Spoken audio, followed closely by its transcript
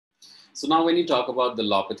So now when you talk about the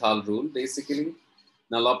L'Hopital rule, basically,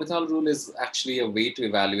 now L'Hopital rule is actually a way to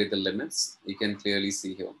evaluate the limits. You can clearly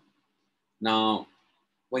see here. Now,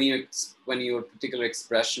 when your particular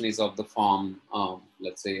expression is of the form,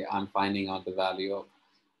 let's say I'm finding out the value of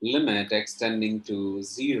limit extending to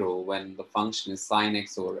 0 when the function is sine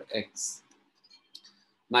x over x.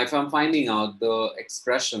 Now, if I'm finding out the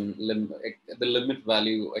expression, the limit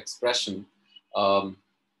value expression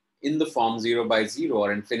in the form 0 by 0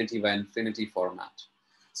 or infinity by infinity format.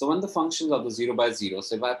 So when the functions are the 0 by 0,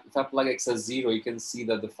 so if I plug x as 0, you can see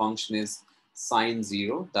that the function is sine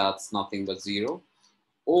 0, that's nothing but 0,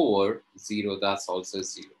 over 0, that's also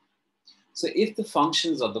 0. So if the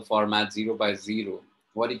functions are the format 0 by 0,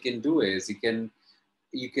 what you can do is you can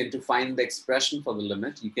to find the expression for the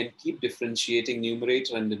limit, you can keep differentiating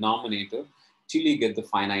numerator and denominator till you get the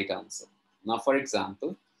finite answer. Now, for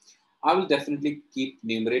example, I will definitely keep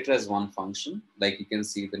numerator as one function. Like you can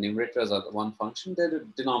see the numerator as one function, the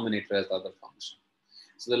denominator as the other function.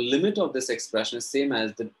 So the limit of this expression is same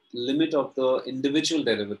as the limit of the individual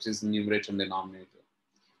derivatives in numerator and denominator.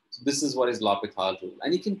 So this is what is L'Hopital rule.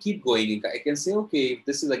 And you can keep going. I can say, okay, if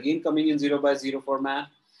this is again coming in 0 by 0 format,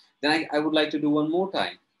 then I would like to do one more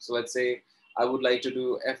time. So let's say I would like to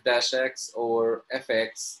do f dash x or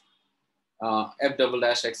fx, f double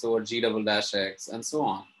dash x over g double dash x, and so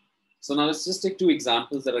on. So now let's just take two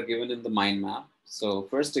examples that are given in the mind map. So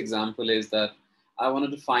first example is that I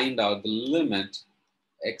wanted to find out the limit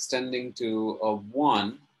extending to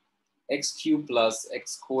 1 x cubed plus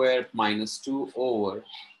x squared minus 2 over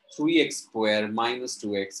 3x squared minus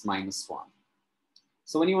 2x minus 1.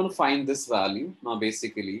 So when you want to find this value, now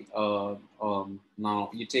basically, now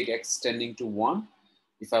you take x tending to 1.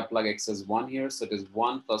 If I plug x as 1 here, so it is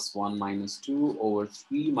 1 plus 1 minus 2 over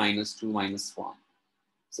 3 minus 2 minus 1.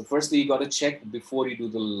 So firstly, you got to check before you do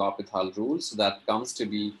the L'Hopital rule. So that comes to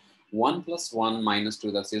be 1 plus 1 minus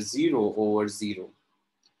 2, that's a 0 over 0.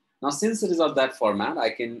 Now, since it is of that format, I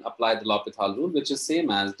can apply the L'Hopital rule, which is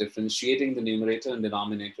same as differentiating the numerator and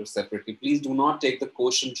denominator separately. Please do not take the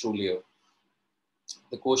quotient rule here.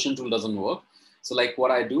 The quotient rule doesn't work. So like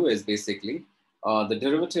what I do is basically, the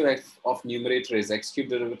derivative of numerator is x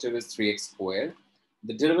cubed, derivative is 3x squared.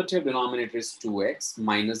 The derivative denominator is 2x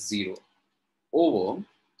minus 0 over,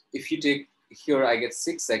 if you take here, I get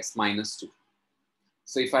 6x minus 2.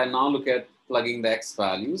 So if I now look at plugging the x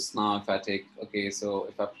values, now if I take, okay, so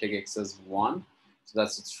if I take x as 1, so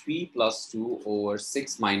that's 3 plus 2 over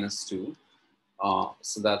 6 minus 2.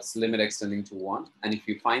 So that's limit extending to 1. And if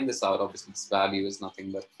you find this out, obviously this value is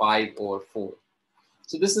nothing but 5 over 4.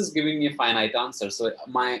 So this is giving me a finite answer. So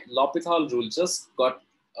my L'Hopital rule just got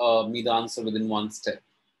me the answer within one step.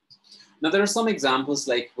 Now there are some examples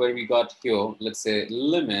like where we got here, let's say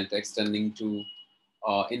limit extending to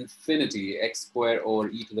infinity x squared over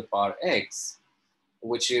e to the power x,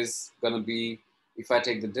 which is going to be, if I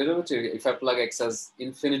take the derivative, if I plug x as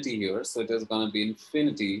infinity here, so it is going to be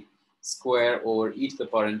infinity square over e to the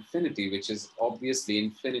power infinity, which is obviously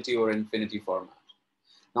infinity over infinity format.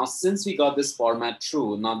 Now, since we got this format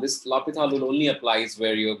true, now this L'Hopital rule only applies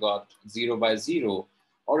where you got 0 by 0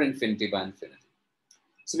 or infinity by infinity.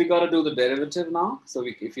 So we got to do the derivative now. So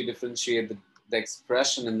if you differentiate the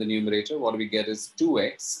expression in the numerator, what we get is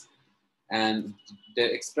 2x, and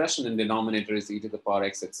the expression in denominator is e to the power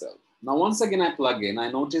x itself. Now, once again, I plug in, I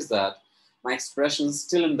notice that my expression is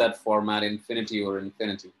still in that format, infinity over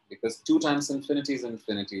infinity, because 2 times infinity is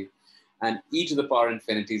infinity, and e to the power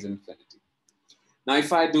infinity is infinity. Now,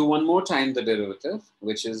 if I do one more time the derivative,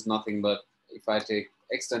 which is nothing but if I take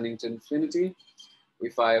x tending to infinity,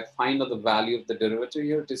 if I find out the value of the derivative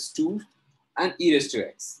here, it is 2 and e raised to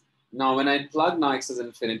x. Now, when I plug now x as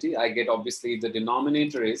infinity, I get obviously the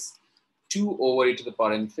denominator is 2 over e to the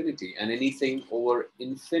power infinity, and anything over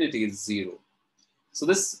infinity is 0. So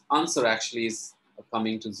this answer actually is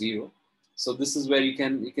coming to 0. So this is where you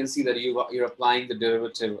can see that you're applying the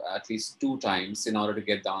derivative at least 2 times in order to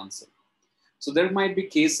get the answer. So there might be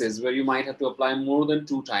cases where you might have to apply more than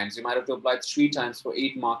 2 times. You might have to apply 3 times for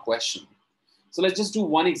 8-mark question. So let's just do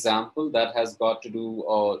one example that has got to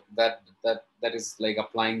do that is like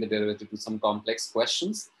applying the derivative to some complex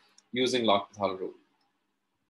questions using L'Hopital rule.